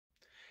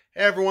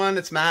Hey everyone,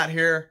 it's Matt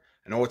here.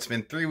 I know it's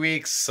been 3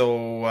 weeks,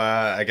 so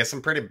I guess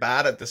I'm pretty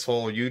bad at this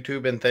whole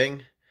YouTubing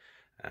thing.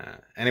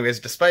 Anyways,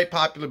 despite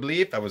popular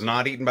belief, I was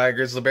not eaten by a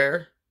grizzly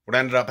bear. What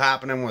ended up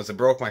happening was I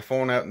broke my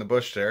phone out in the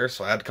bush there,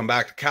 so I had to come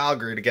back to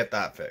Calgary to get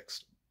that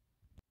fixed.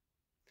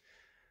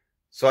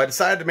 So I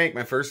decided to make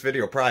my first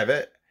video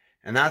private,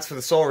 and that's for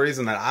the sole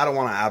reason that I don't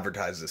want to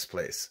advertise this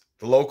place.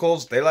 The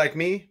locals, they like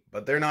me,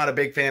 but they're not a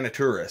big fan of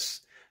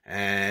tourists.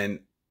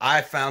 And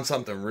I found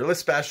something really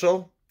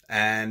special,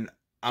 and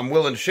I'm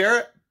willing to share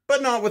it,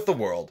 but not with the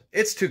world.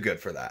 It's too good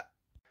for that.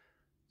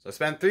 So I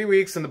spent 3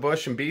 weeks in the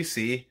bush in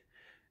BC,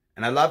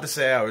 and I'd love to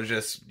say I was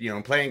just,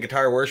 playing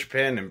guitar,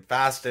 worshiping, and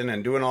fasting,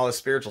 and doing all this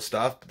spiritual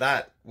stuff, but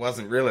that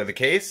wasn't really the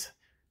case.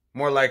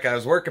 More like I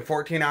was working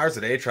 14 hours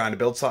a day trying to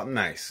build something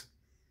nice.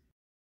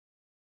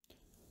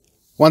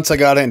 Once I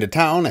got into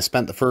town, I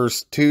spent the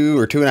first 2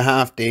 or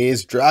 2.5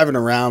 days driving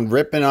around,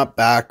 ripping up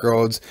back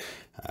roads,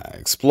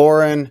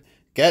 exploring,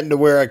 getting to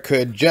where I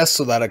could just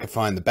so that I could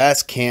find the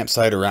best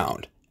campsite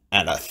around.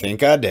 And I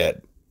think I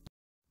did.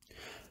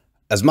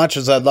 As much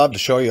as I'd love to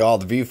show you all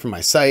the view from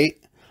my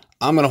site,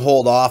 I'm going to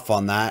hold off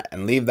on that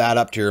and leave that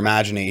up to your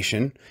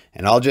imagination,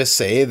 and I'll just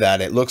say that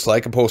it looks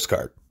like a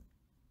postcard.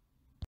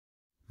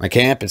 My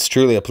camp is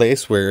truly a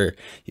place where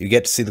you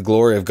get to see the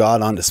glory of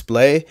God on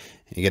display,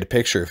 and you get a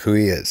picture of who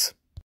He is.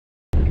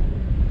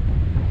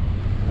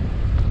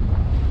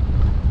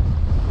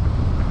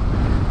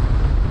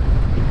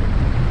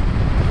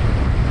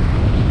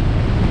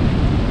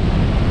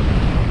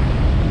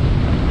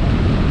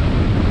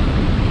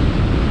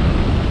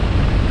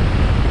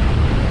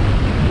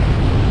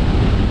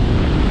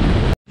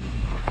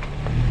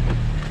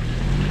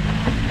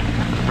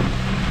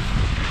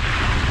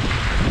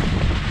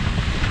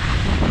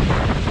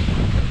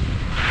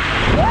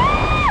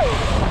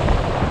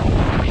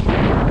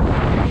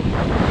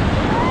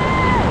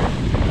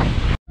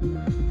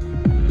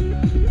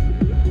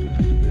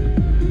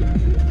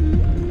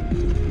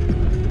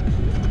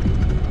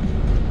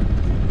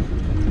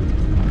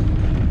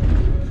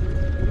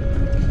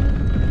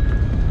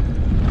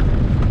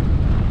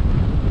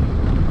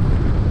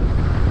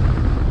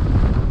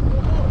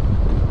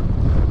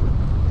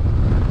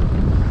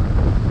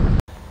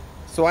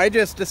 So I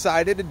just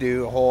decided to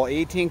do a whole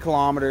 18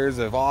 kilometers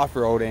of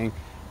off-roading.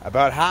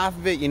 About half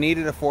of it you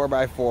needed a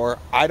 4x4.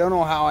 I don't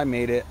know how I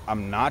made it.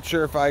 I'm not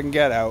sure if I can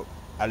get out.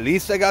 At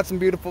least I got some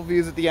beautiful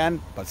views at the end,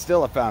 but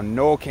still I found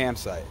no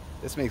campsite.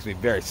 This makes me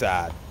very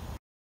sad.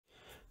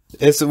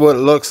 This is what it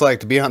looks like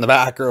to be on the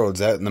back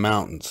roads out in the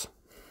mountains.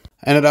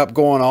 Ended up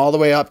going all the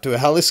way up to a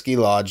heli ski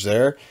lodge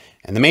there,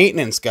 and the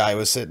maintenance guy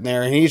was sitting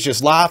there and he's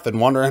just laughing,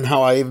 wondering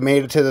how I even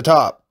made it to the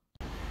top.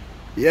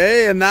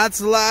 Yay, and that's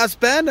the last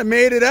bend. I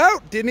made it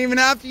out. Didn't even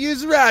have to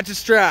use the ratchet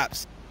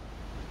straps.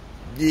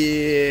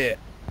 Yeah.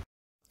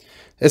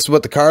 This is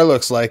what the car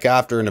looks like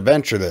after an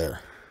adventure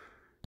there.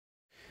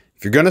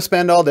 If you're going to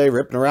spend all day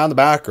ripping around the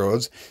back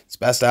roads, it's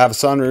best to have a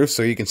sunroof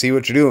so you can see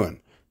what you're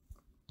doing.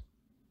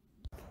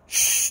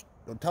 Shh,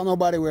 don't tell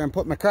nobody where I'm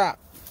putting my crap.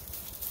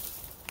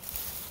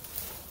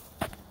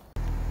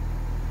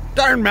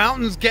 Darn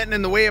mountains getting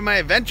in the way of my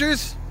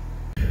adventures.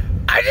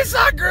 I just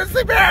saw a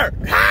grizzly bear.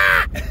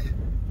 Ha!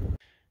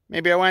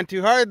 Maybe I went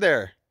too hard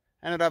there.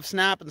 Ended up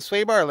snapping the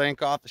sway bar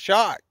link off the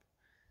shock.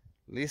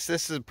 At least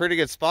this is a pretty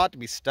good spot to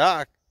be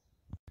stuck.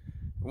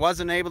 I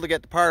wasn't able to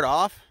get the part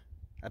off.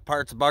 That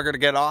part's a bugger to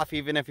get off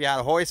even if you had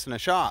a hoist and a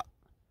shop.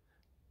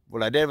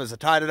 What I did was I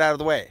tied it out of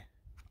the way.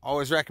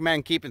 Always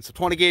recommend keeping some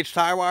 20 gauge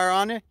tire wire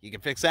on you. You can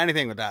fix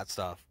anything with that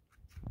stuff.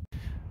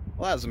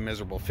 Well, that was a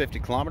miserable 50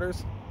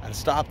 kilometers. I had to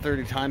stop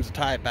 30 times to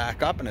tie it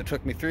back up and it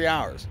took me 3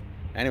 hours.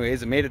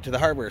 Anyways, I made it to the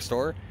hardware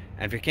store,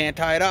 and if you can't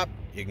tie it up,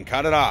 you can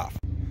cut it off.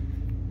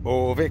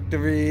 Oh,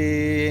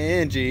 victory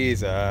in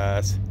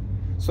Jesus.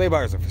 Sway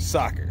bars are for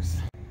suckers.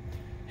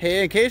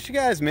 Hey, in case you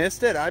guys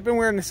missed it, I've been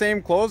wearing the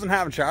same clothes and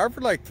haven't showered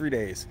for like 3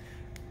 days.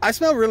 I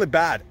smell really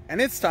bad,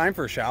 and it's time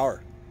for a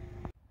shower.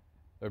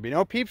 There'll be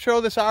no peep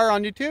show this hour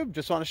on YouTube.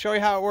 Just want to show you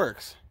how it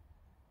works.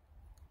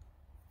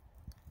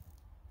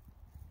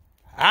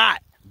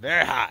 Hot.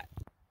 Very hot.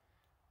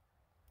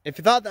 If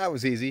you thought that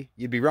was easy,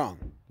 you'd be wrong.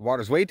 The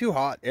water's way too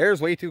hot, air's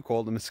way too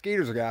cold, and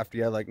mosquitoes are after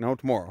you like no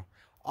tomorrow.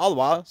 All the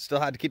while, still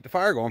had to keep the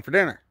fire going for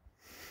dinner.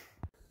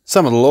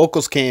 Some of the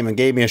locals came and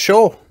gave me a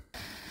show.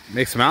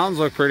 Makes the mountains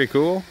look pretty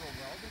cool.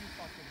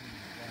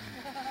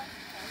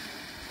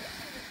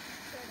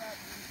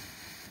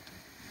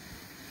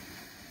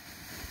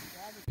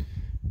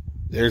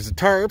 There's the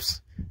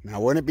tarps.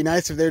 Now wouldn't it be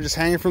nice if they're just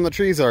hanging from the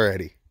trees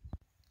already?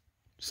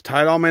 Just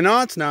tied all my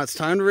knots, now it's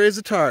time to raise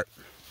the tarp.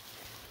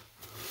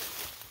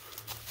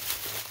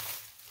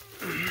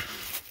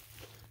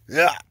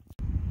 Yeah.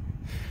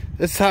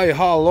 This is how you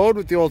haul a load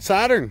with the old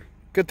Saturn.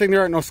 Good thing there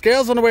aren't no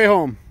scales on the way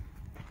home.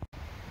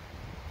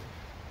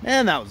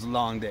 Man, that was a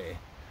long day.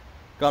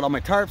 Got all my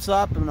tarps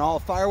up and all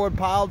the firewood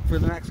piled for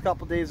the next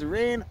couple days of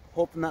rain,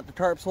 hoping that the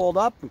tarps hold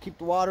up and keep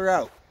the water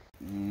out.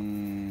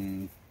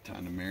 Time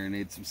to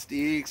marinate some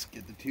steaks,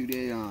 get the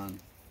 2-day on.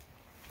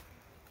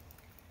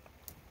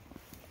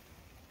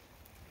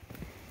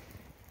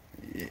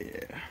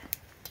 Yeah.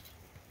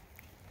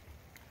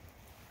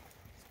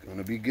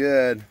 gonna be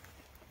good.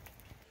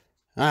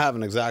 I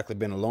haven't exactly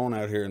been alone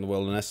out here in the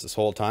wilderness this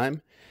whole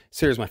time.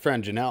 So here's my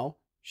friend Janelle.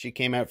 She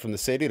came out from the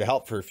city to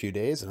help for a few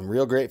days, and I'm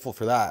real grateful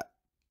for that.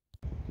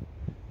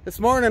 This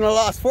morning I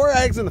lost 4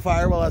 eggs in the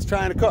fire while I was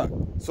trying to cook.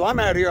 So I'm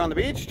out here on the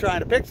beach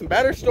trying to pick some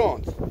better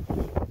stones.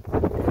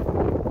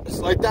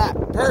 Just like that,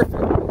 perfect.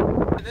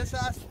 And this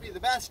has to be the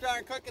best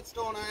darn cooking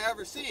stone I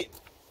ever seen.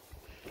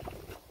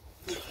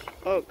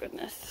 Oh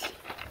goodness.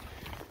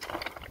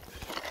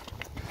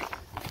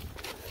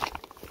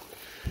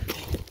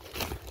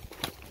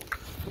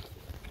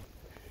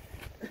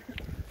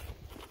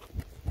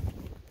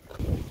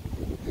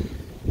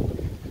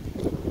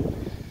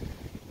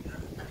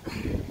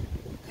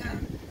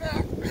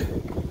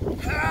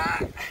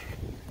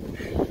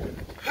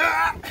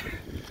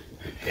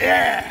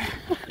 Yeah!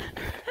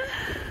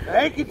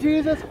 Thank you,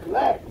 Jesus.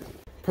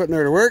 Putting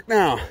her to work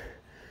now.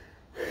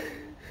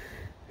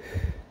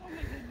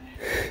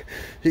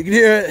 You can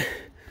do it.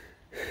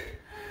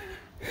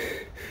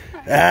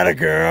 Atta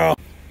girl.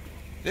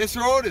 This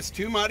road is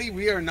too muddy.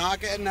 We are not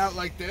getting out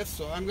like this,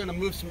 so I'm going to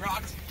move some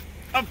rocks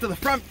up to the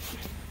front.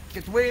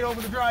 Get the weight over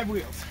the drive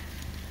wheels.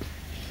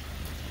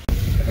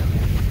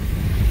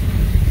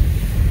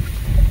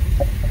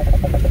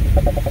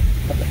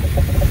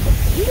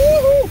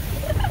 Woohoo!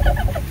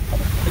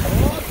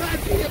 Oh,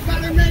 Betsy, you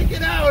better make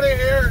it out of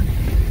here.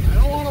 I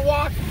don't want to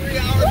walk 3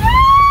 hours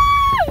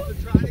to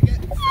try to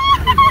get inside.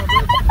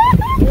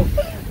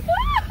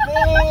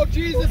 Oh,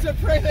 Jesus, I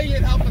pray that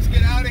you'd help us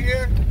get out of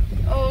here.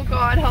 Oh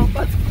God, help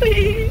us,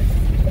 please.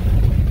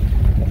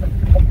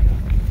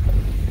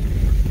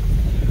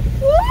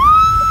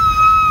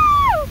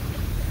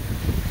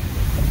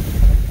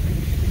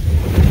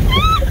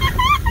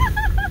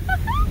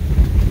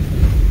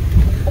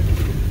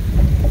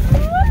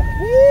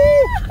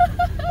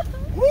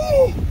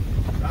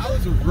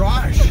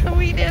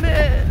 We did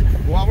it.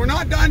 Well, we're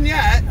not done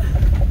yet.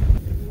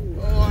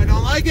 Oh, I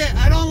don't like it.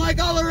 I don't like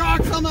all the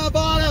rocks on the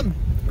bottom.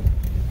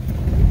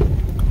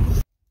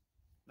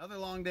 Another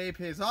long day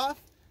pays off.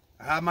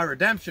 I have my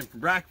redemption from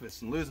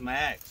breakfast and losing my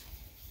eggs.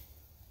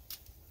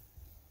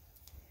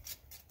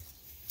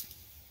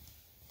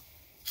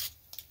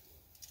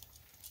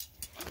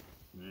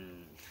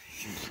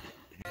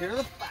 Here's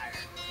the fire.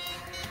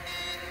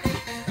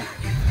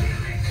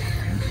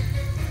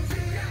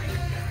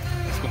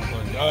 It's gonna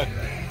burn good.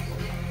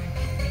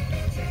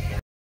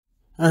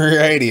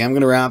 Alrighty, I'm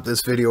going to wrap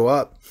this video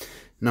up.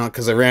 Not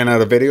because I ran out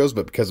of videos,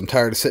 but because I'm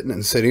tired of sitting in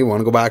the city. I want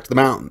to go back to the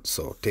mountains.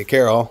 So take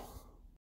care, all.